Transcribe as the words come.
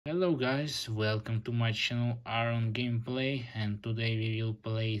Hello guys, welcome to my channel Aaron Gameplay, and today we will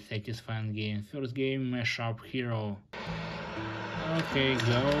play satisfying game. First game, Mashup Hero. Okay,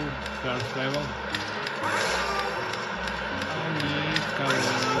 go, first level. I need to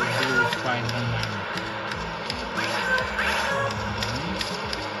do Spider-Man.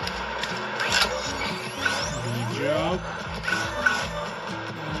 Good job.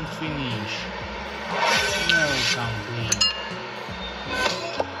 And finish. Level complete.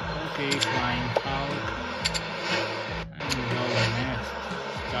 Okay, Flying Hulk, and go next,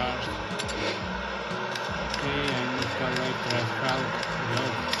 Stars. Okay, I need to collect Red Hulk, go.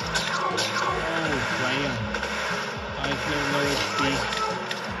 Oh, Flying, I feel low HP.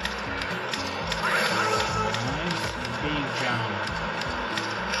 Nice, big jump.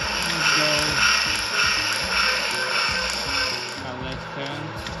 Let's go. Collect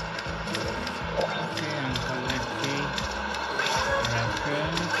hands. Okay, I'm collecting Red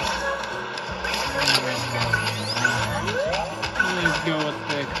hands. Let's go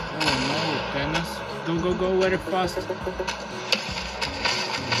attack. Oh no, tennis. Go very fast. Good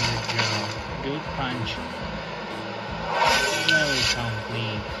job. Good punch. Level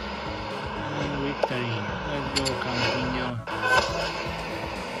complete. And victory. Let's go continue.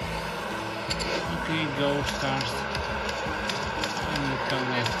 Okay, go stars. And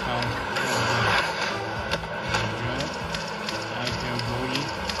collect Hulk. Good job. I have body.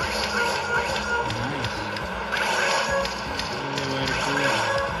 Nice. Very cool.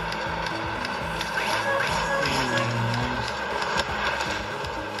 Okay, very nice.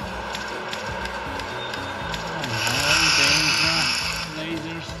 Oh no, danger.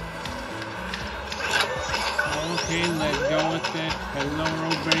 Lasers. Okay, let's go attack. Hello,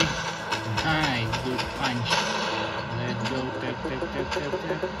 robbery. Nice, good punch. Let's go tap.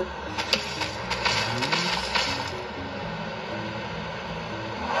 Nice.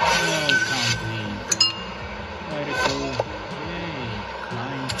 Well complete. Very cool. Yay,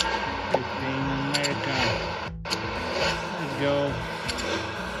 climb Captain America. Let's go.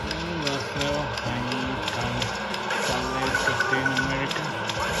 Last level. I need to collect Captain America.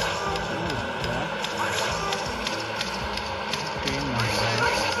 Oh, what? Okay, not bad.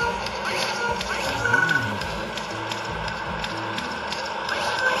 Nice.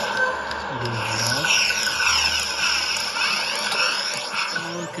 Good job.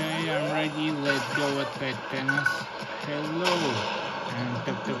 Okay, I'm ready. Let's go attack tennis. Hello. And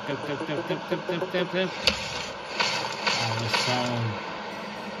tap. Awesome.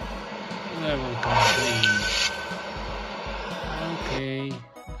 Level complete. Okay,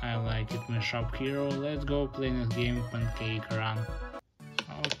 I like it, Mashup Hero. Let's go play this game, Pancake Run.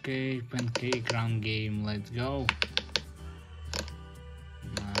 Okay, Pancake Run game. Let's go.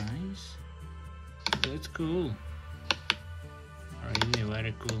 Nice. That's cool. Really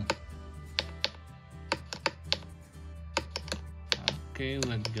very cool. Okay,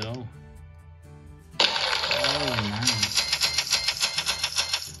 let's go. Oh, nice.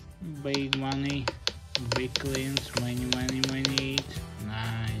 Big money, big clients, many.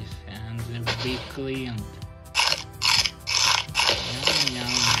 Nice, and the big client.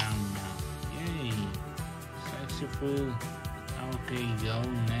 Yum. Yay, successful. Okay, go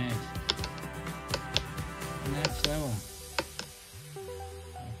next. Next level.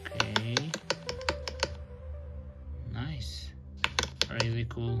 Okay. Nice. Really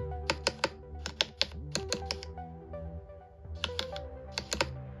cool.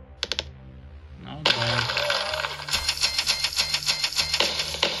 Not bad.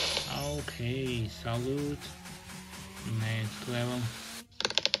 Okay, salute. Next level.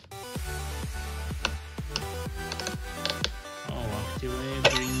 Oh, activate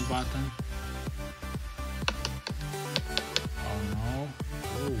green button. Oh no.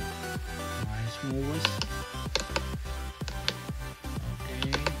 Oh, nice moves.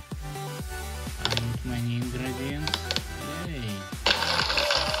 Okay. I need many ingredients. Yay.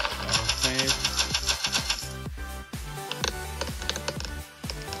 Perfect.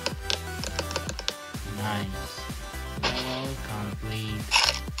 Nice. Level complete.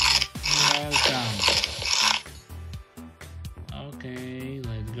 Welcome. Okay,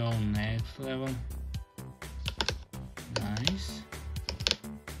 let's go next level. Nice.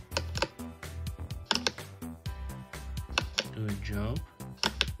 Good job.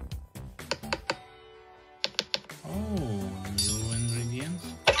 Oh, new ingredients.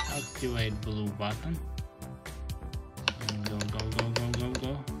 Activate blue button. And go.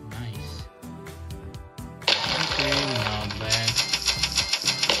 Nice. Okay, not bad.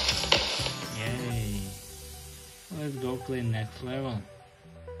 Yay. Let's go play next level.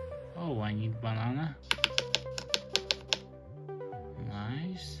 Oh, I need banana.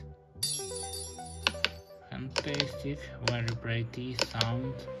 Nice. Fantastic, very pretty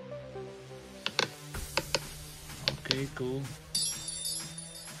sound. Okay, cool.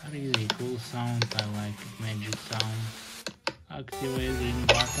 Really cool sound, I like it. Magic sound. Activate green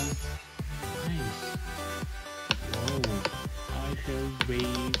button. Nice. Oh, I have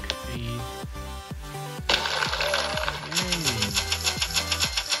big feet. Hey.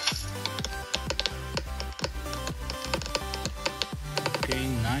 Okay,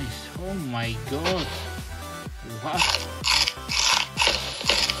 nice. Oh my god. What?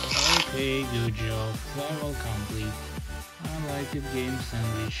 Okay, good job. Level complete. I like it. Game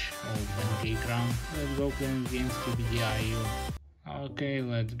sandwich. Oh, pancake round. Let's go playing game skibidi. Okay,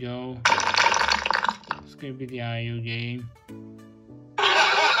 let's go. Skibidi game.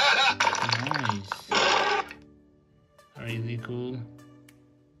 Nice. Really cool.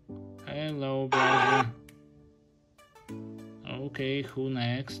 Hello, brother. Okay, who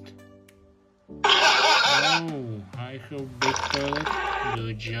next? Oh, I have big toilet.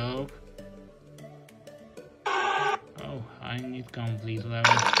 Good job. Oh, I need complete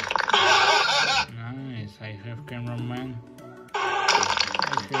level. Nice, I have cameraman. I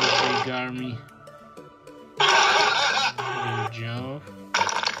have big army. Good job.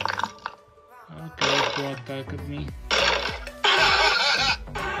 Okay, who attacked me?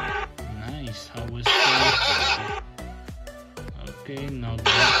 Nice, how was that? Okay, not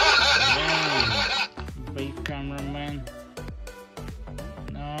bad. Hey, big cameraman.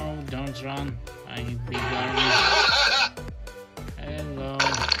 No, don't run. I need big army. Hello.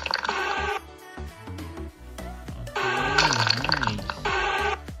 Okay, nice.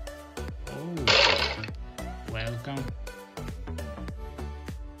 Oh, welcome.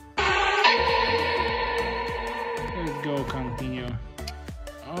 Let's go continue.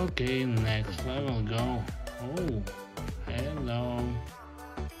 Okay, next level, go. Oh, hello.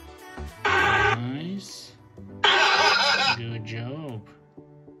 Nice. Good job.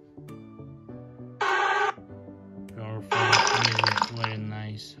 Perfect. Very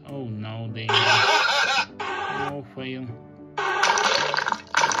nice. Oh no, danger. No fail.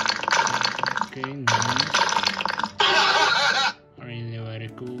 Okay, nice. Really very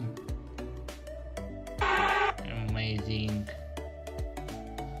cool. Amazing.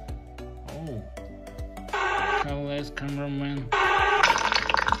 Oh, colorless cameraman.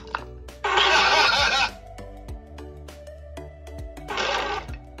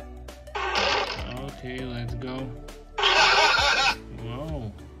 Okay, let's go.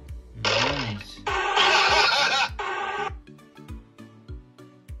 Whoa, nice.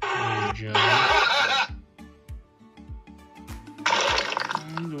 Good job.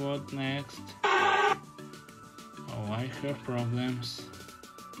 And what next? Oh, I have problems.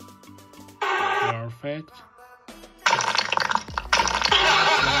 Perfect.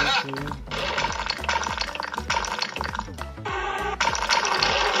 Okay, cool.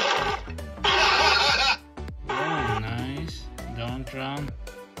 Oh, nice. Don't run.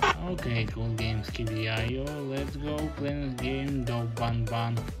 Okay, cool game, skibidi. Let's go play this game, DOP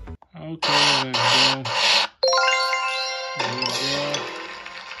Banban. Okay, let's go. Good job.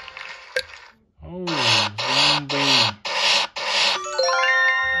 Oh, zombie.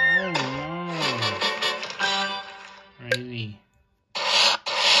 Oh no. Really?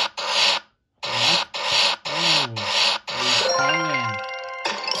 What? Oh, it's fallen.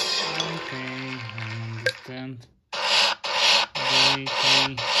 Okay, I understand.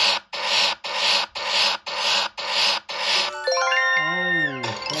 Okay. Oh,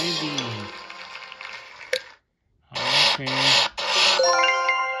 crazy. Okay.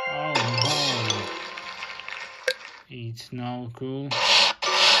 Oh no. It's no cool.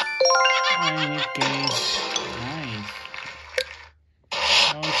 Okay. Nice.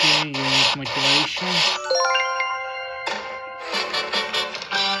 Okay, unique motivation.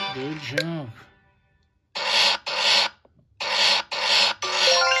 Good job.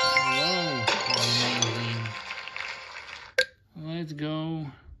 Wow, amazing. Let's go.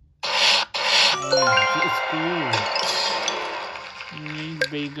 Oh, that's cool. Need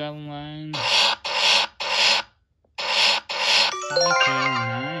big online. Okay,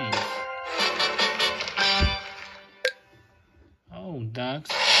 nice. Oh,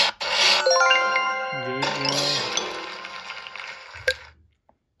 ducks. Good job.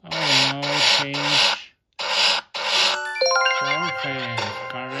 Oh no, change. Perfect,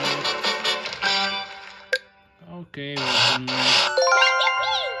 correct. Okay, what's the next?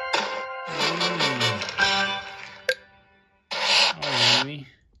 Oh, really?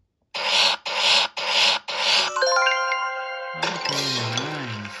 Okay,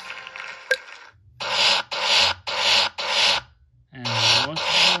 nice. And what?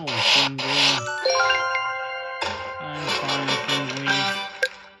 Oh, single.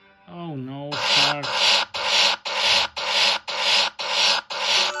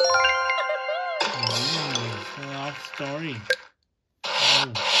 Oh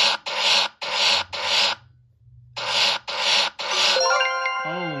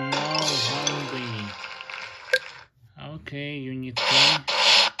no, zombie. Okay, unit 10.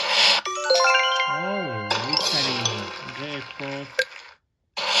 Oh, victory. Jackpot.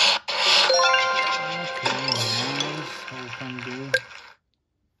 Okay, nice. Open door.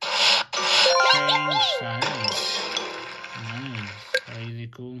 Change size. Nice. Really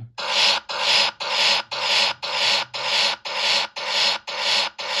cool.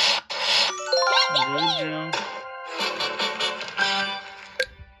 Good job.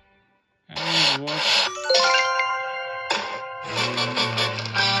 And what? Very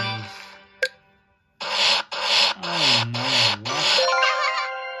nice. Oh no, what?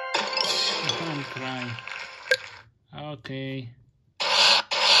 Don't cry. Okay.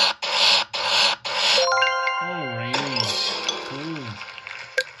 Oh really? Cool.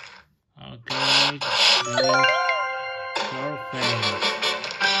 Okay, delete. Perfect.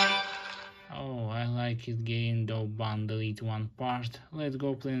 Oh, I like it game DOP Banban, delete one part. Let's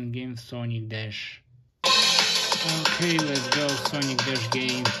go play the game Sonic Dash. Okay, let's go Sonic Dash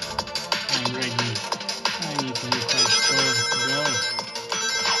game. I'm ready. I need to refresh score. Go.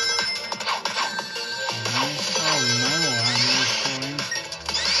 Nice. Oh no, I'm not scoring.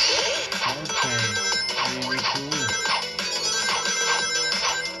 Okay, really cool.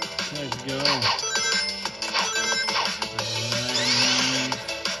 Let's go.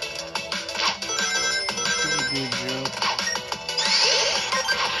 Good job.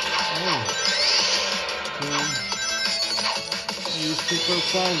 Oh, cool. Use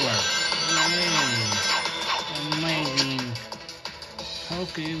superpower. Yay! Amazing.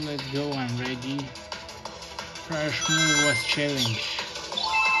 Okay, let's go. I'm ready. First move was challenge.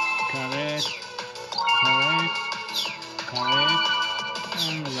 Correct. Correct. Correct.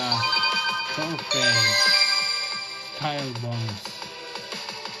 And last. Perfect. Style bonus.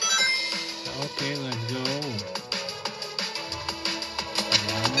 Okay, let's go.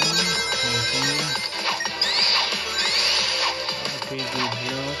 Continue. Okay, good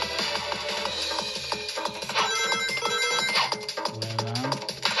job. Well done.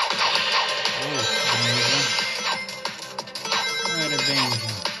 Oh, danger. What a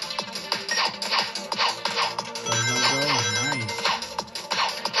danger. Go, go, go. Nice.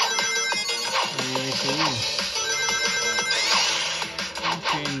 Really cool.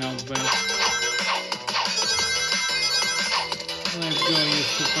 Okay, not bad. Let's go use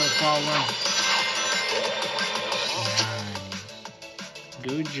superpower. Nice.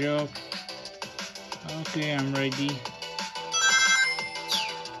 Good job. Okay, I'm ready.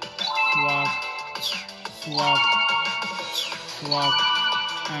 Swap, swap, swap,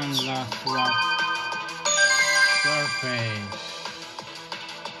 and last swap. Perfect.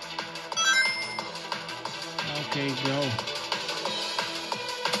 Okay, go.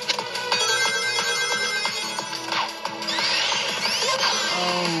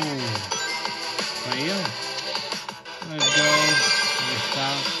 Oh, fail. Let's go.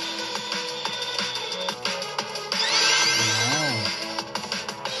 Restart. No.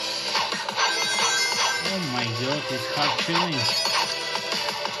 Oh my god, it's hard challenge.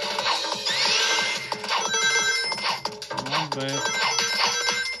 Not bad.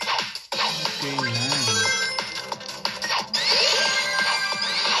 Okay, nice.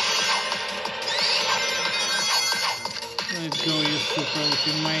 Let's go use super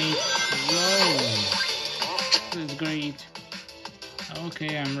ultimate. Whoa, that's great.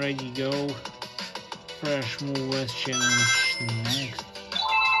 Okay, I'm ready. Go. Fresh movers challenge next.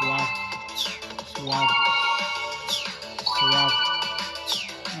 Swap, swap, swap,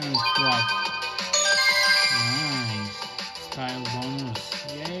 and swap. Nice. Style bonus.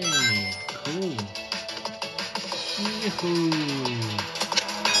 Yay. Cool. Yahoo.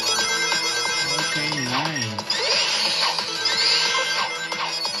 Okay, nice.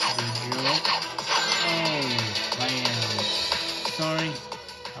 Sorry.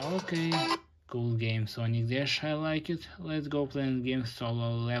 Okay. Cool game Sonic Dash, I like it. Let's go play the game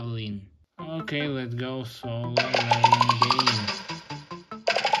solo leveling. Okay, let's go solo leveling game.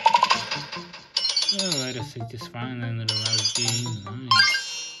 Very satisfying and relaxed game.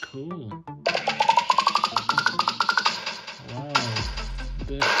 Nice. Cool. Wow.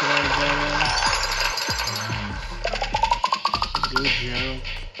 Destroy level. Nice. Good job.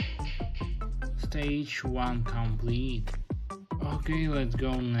 Stage 1 complete. Okay, let's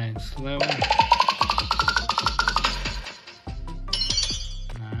go next level.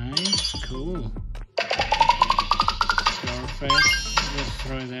 Nice, cool. Perfect.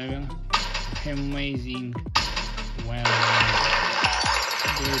 Destroy level. Amazing. Well done.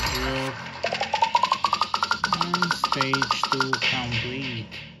 Good job. And stage 2 complete.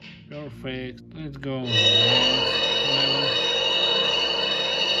 Perfect. Let's go next level.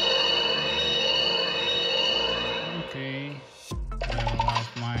 Okay. Level up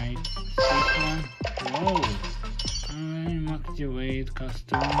my one. Whoa. I'm activate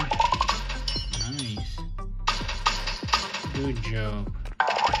costume. Nice. Good job.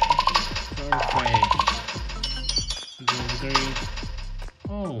 Perfect. That's great.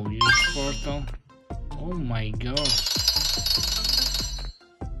 Oh, use portal. Oh my god.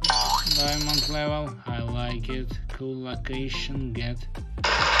 Diamond level. I like it. Cool location. Get.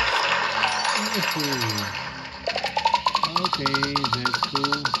 Yahoo. Okay, that's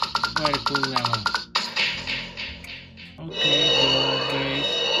cool. Very cool level. Okay, go upgrade.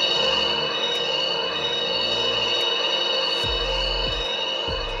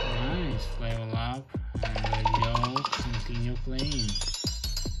 Nice, level up. And let's go. Continue playing.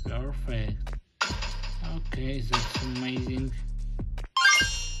 Perfect. Okay, that's amazing.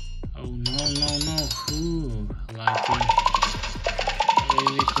 Oh no. Ooh, lucky.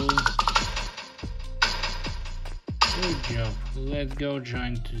 Really cool. Good job. Let's go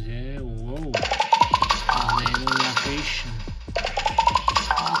join to the level location.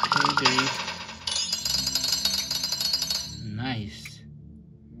 Okay, great. Nice.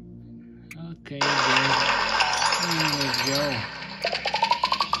 Okay, good. Let's go.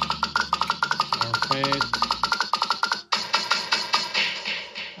 Perfect.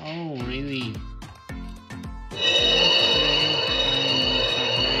 Oh, really?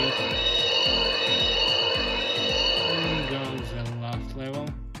 Level.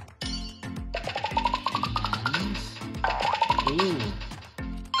 Nice. Cool.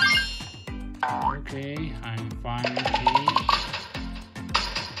 Okay, I'm fine here.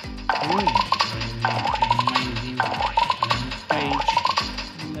 Cool. Really amazing. Page.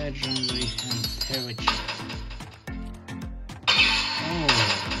 Legendary and savage. Oh,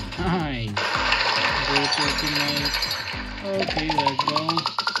 nice. Good ultimate. Okay, let's go.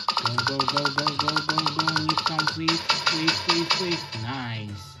 Go. Need complete. Please.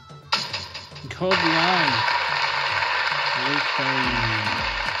 Nice. Good life. Victory.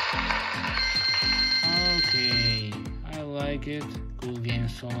 Okay. I like it. Cool game,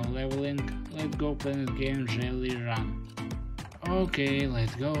 solo leveling. Let's go play this game, Jelly Run. Okay,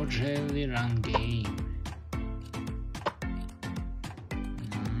 let's go, Jelly Run game.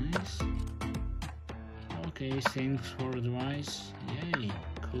 Nice. Okay, thanks for advice. Yay,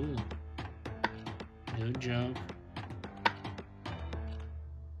 cool. Good job.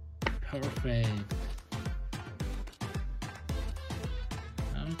 Perfect.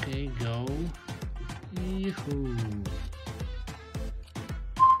 Okay, go. Yahoo.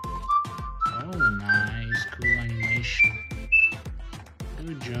 Oh, nice. Cool animation.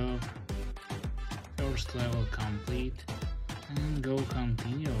 Good job. First level complete. And go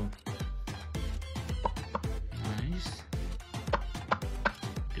continue. Nice.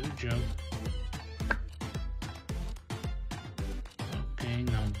 Good job. Okay,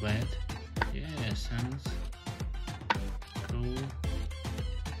 not bad. Yeah, sounds cool.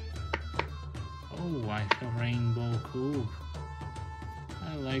 Oh, I have rainbow cube.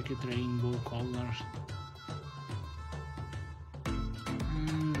 I like it, rainbow colors.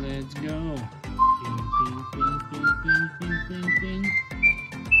 And let's go. Ping.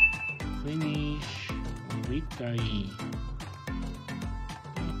 Finish. Victory.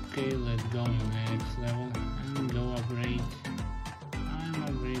 Okay, let's go next level and go upgrade. I'm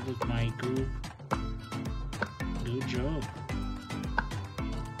upgraded my cube. Good job.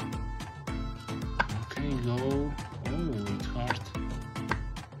 Okay, go. Oh, it's hard.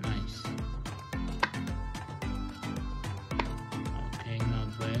 Nice. Okay, not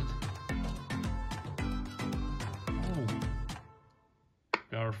bad. Oh,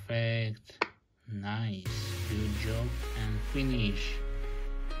 perfect. Nice. Good job and finish.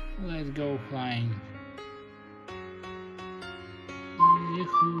 Let's go flying.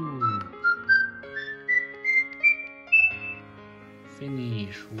 Yahoo!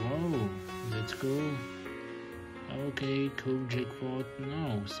 Finish. Whoa, that's cool. Okay, cube jackpot.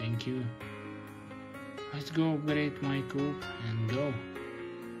 No, thank you. Let's go upgrade my cube and go.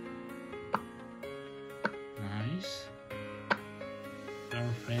 Nice.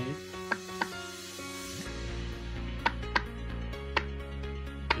 Perfect.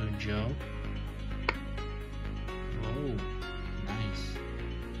 Good job. Whoa, nice.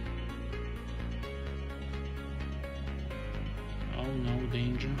 Oh, no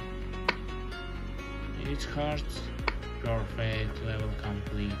danger. It's hard. Perfect, level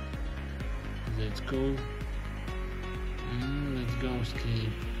complete. That's cool. And let's go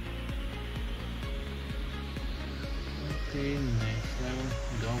skip. Okay, next level,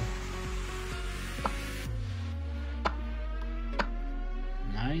 go.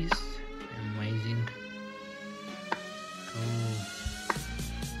 Nice, amazing, cool,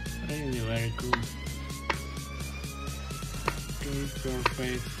 really very cool. Okay,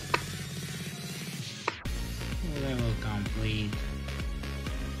 perfect. Level complete.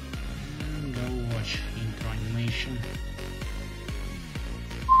 And go watch intro animation.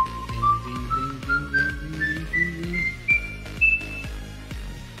 Ding, ding, ding, ding, ding, ding, ding, ding.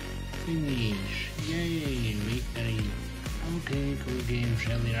 Finish. Yay, victory. Okay, cool game,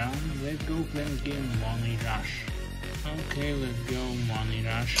 Shelly round. Let's go play this game, Money Rush. Okay, let's go, Money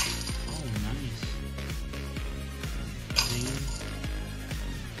Rush. Oh, nice. Ding.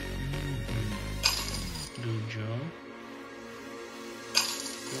 Good job.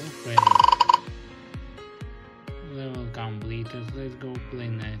 Perfect. Level completed. Let's go play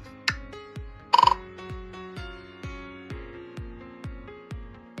next.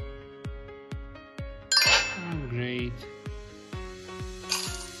 Oh, great.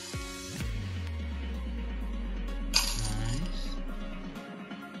 Nice.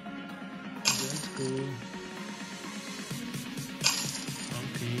 That's cool.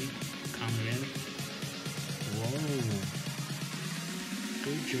 Okay, come here. Whoa,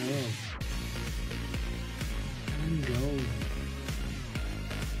 good job, and go.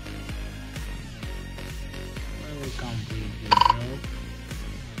 Level complete, good job.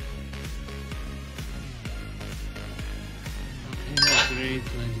 Okay, that's great,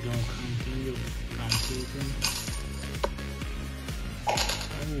 let's go continue completing.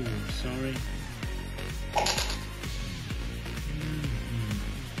 Oh, sorry.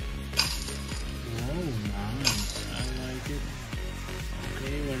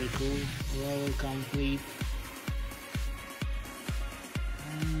 Okay, very cool. Level complete.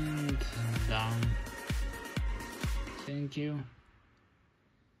 And done. Thank you.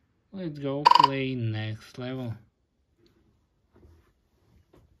 Let's go play next level.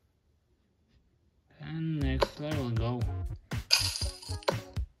 And next level, go.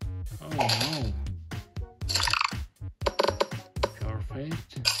 Oh no. Perfect.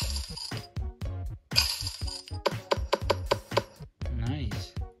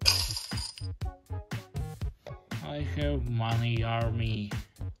 Nice. I have money army.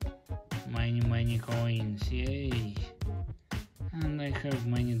 Many coins. Yay. And I have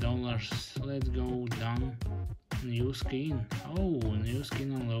many dollars. Let's go down. New skin. Oh, new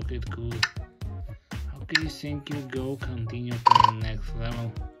skin unlocked. Cool. Okay, thank you. Go continue playing next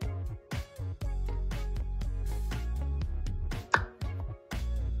level.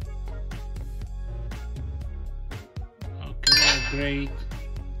 Okay, great.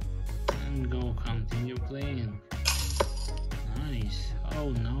 And go continue playing. Nice. Oh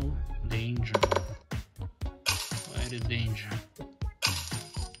no, danger. Very danger.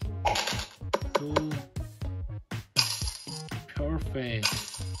 Cool. Perfect.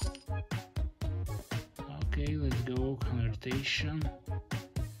 Okay, let's go convertation.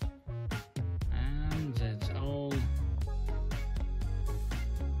 And that's all.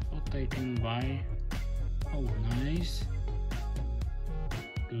 What I can buy. Oh, nice.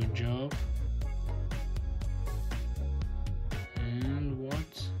 Good job. And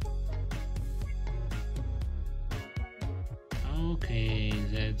what? Okay,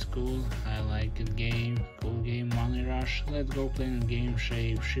 that's cool. I like it game. Cool game, Money Rush. Let's go play the game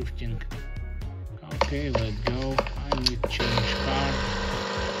shape shifting. Okay, let's go. I need to change car.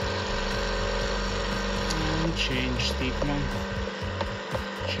 And change stickman.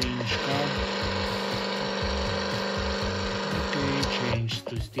 Change car. Okay, change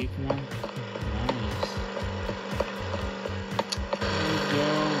to stickman. Nice. Let's go.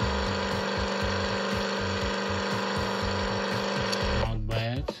 Not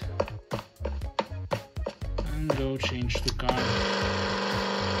bad. And go change the car.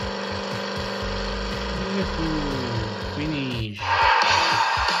 Finish.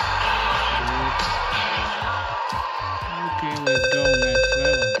 Good. Okay, let's go next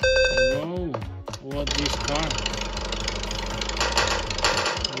level. Whoa, what this car?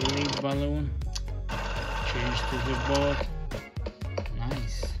 Lead balloon. Change to the boat.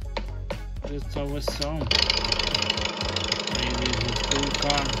 Nice. That's awesome. Really good cool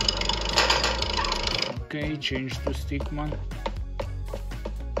car. Okay, change to stickman.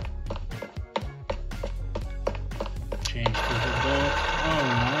 Change to the boat. Oh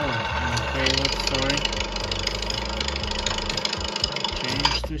no, okay, let's sorry.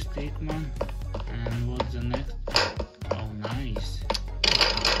 Change to stickman. And what's the next? Oh, nice.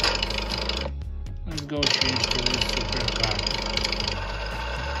 Let's go change to the supercar.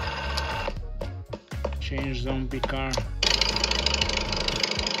 change zombie car.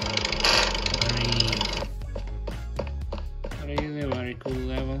 Great. Really very cool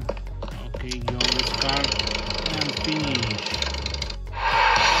level. Okay, go with car and finish.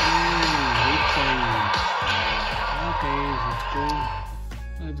 Victory. Okay, that's cool.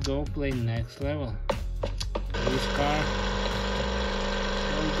 Let's go play next level. This car.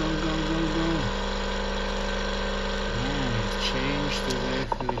 Go. Change to the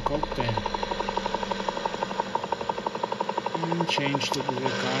helicopter. And change to the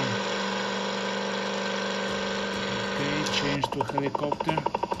car. Okay, change to helicopter.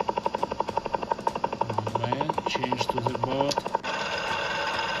 Not bad. Change to the boat.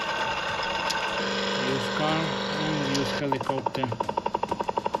 Use car and use helicopter.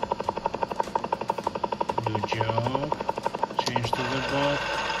 Good job. Change to the boat.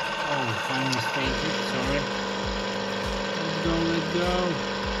 Oh, I mistaken, sorry. Let's go.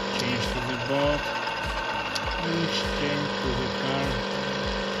 Change to the boat. And change to the car.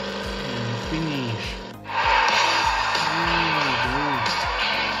 And finish. Very good.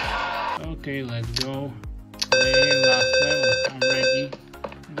 Okay, let's go. Play last level. I'm ready.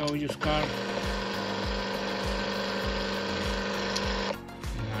 Go use car.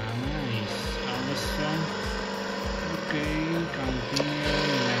 Nice. Awesome. Okay, continue.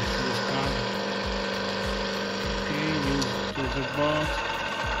 Next to the car. Okay, use to the boat.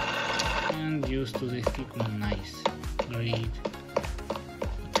 And use to the stick. Nice. Great.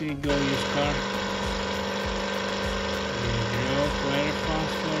 Okay, go use car. Very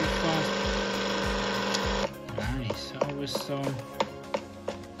fast. Nice, awesome.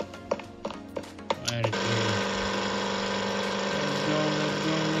 Very cool. Let's go.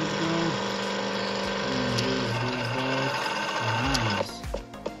 And use the boat. Nice.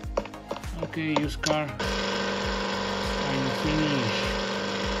 Okay, use car. And finish.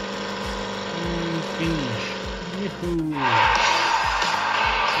 Yahoo!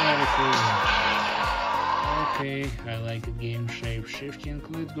 Very cool. Okay, I like the game shape shifting.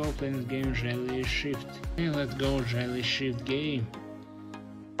 Let's go play this game Jelly Shift. Okay, let's go Jelly Shift game.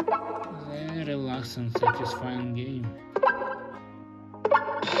 Very relaxed and satisfying game.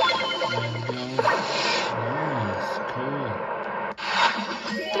 Let's go. Nice, cool.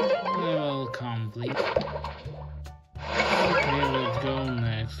 Level complete. Okay, let's go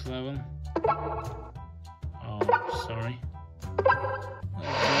next level. Oh, sorry.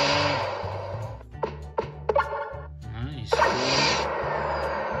 Nice, cool.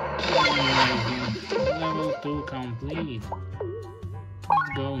 Amazing. Level 2 complete. Let's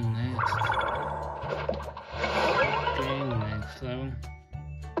go next. Okay, next level.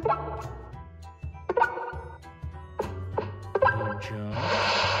 Good job.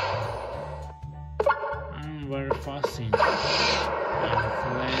 I'm very fussy. And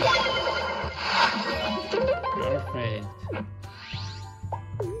flash. Perfect.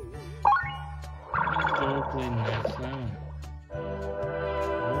 Let's go play next level.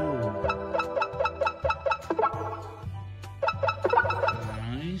 Oh.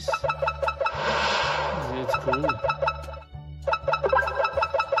 Nice. That's cool.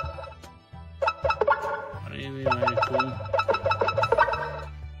 Really very cool.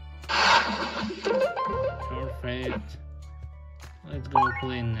 Perfect. Let's go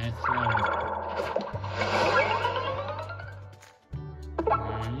play next level.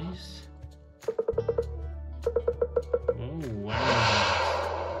 Nice. Oh, very nice.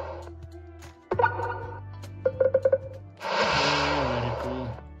 Oh, very cool.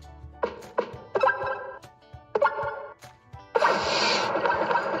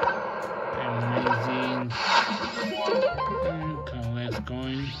 Amazing. And collect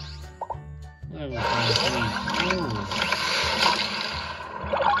coin. Level 23. Oh.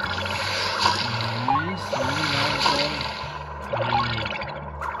 Nice.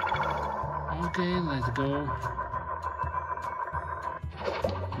 Okay, let's go.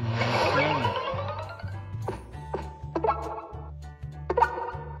 Next level.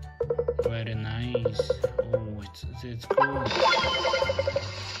 Very nice. Oh, it's cool.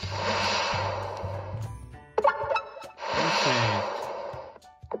 Perfect.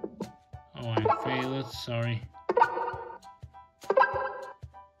 Oh, I failed. Sorry.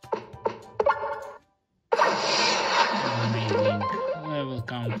 Amazing. Level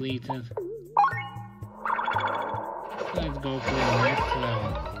completed. Let's go play next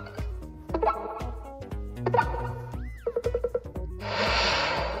level.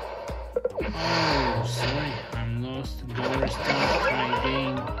 Oh, sorry, I'm lost. Go restart, try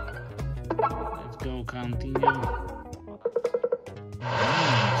again. Let's go continue.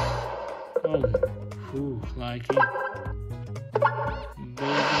 Nice. Oh, whew, lucky.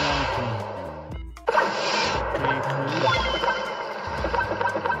 Big lucky.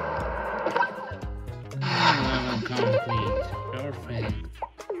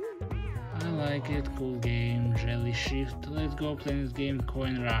 cool game, Jelly Shift. Let's go play this game,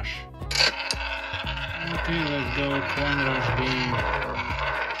 Coin Rush. Okay, let's go, Coin Rush game.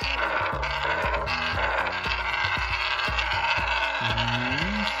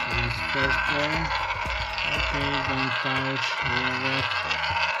 Nice, this first player. Okay, don't touch, we're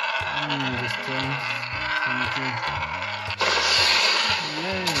I understand. Thank you.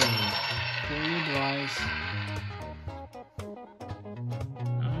 Yay! Good advice.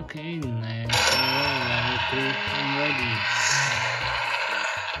 Okay, next level 2. I'm ready.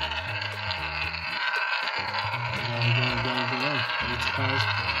 Go. It's fast.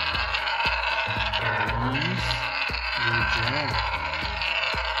 Nice. Good job.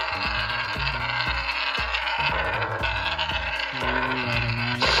 Really very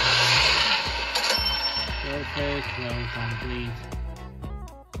nice. Perfect, level complete.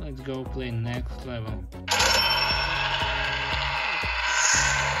 Let's go play next level.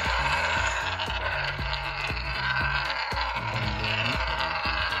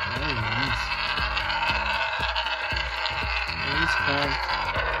 Very nice. It's hard.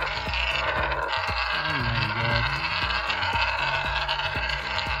 Oh my god.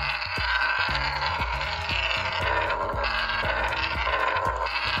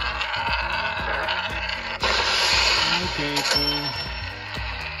 Okay, cool.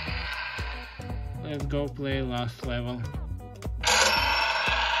 Let's go play last level.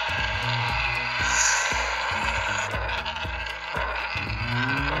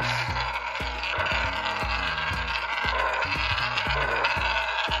 Nice.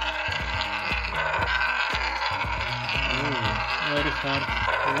 Oh, very hard.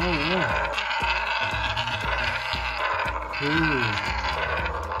 Whoa. Ooh.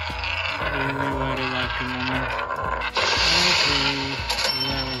 Really very lucky moment. Okay,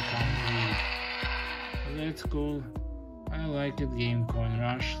 level complete. That's cool. I like it game, Coin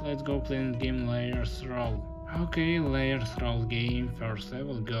Rush. Let's go play the game Layers Roll. Okay, Layers Roll game, first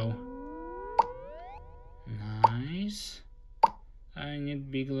level, go. Nice. I need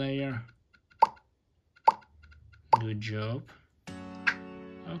big layer. Good job.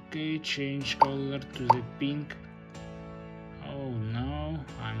 Okay, change color to the pink. Oh no,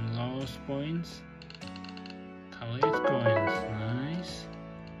 I'm lost points. Collect coins, nice.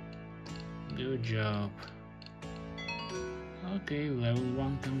 Good job. Okay, level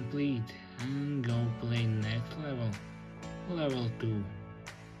 1 complete. And go play next level. Level 2.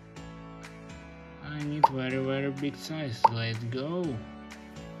 I need very big size. Let's go.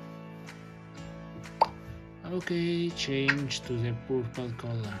 Okay, change to the purple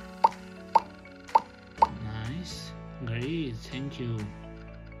color. Nice. Great, thank you.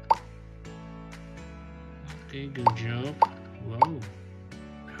 Okay, good job. Wow.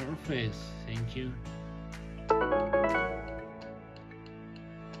 Perfect, thank you.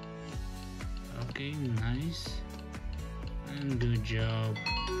 Okay, nice. And good job.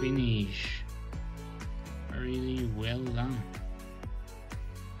 Finish. Really well done.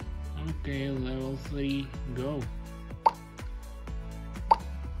 Okay, level 3, go.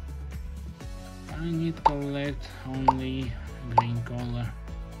 I need collect only green color.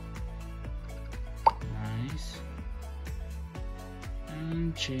 Nice.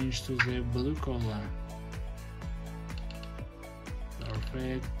 And change to the blue color.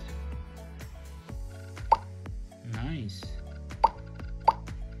 Perfect. Nice.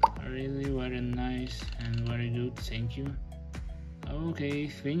 Really very nice and very good, thank you. Okay,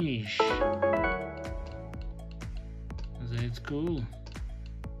 finish. That's cool.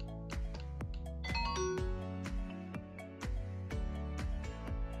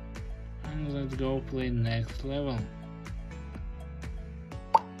 And let's go play next level.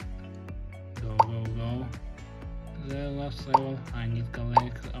 Go. The last level, I need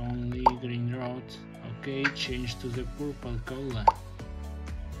collect only green rods. Okay, change to the purple color.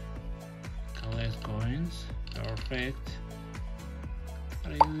 Collect coins. Perfect.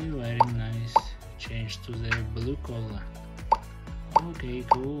 Really very nice. Change to the blue color. Okay,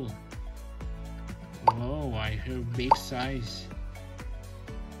 cool. Whoa, I have big size.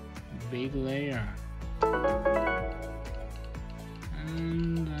 Big layer.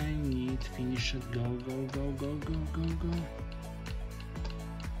 And I need finish it. Go.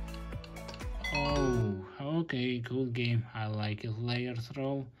 Oh, okay, cool game. I like it. Layers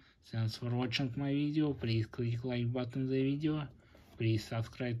roll. Thanks for watching my video. Please click like button the video. Please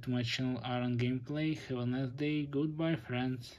subscribe to my channel Aaron Gameplay. Have a nice day. Goodbye, friends.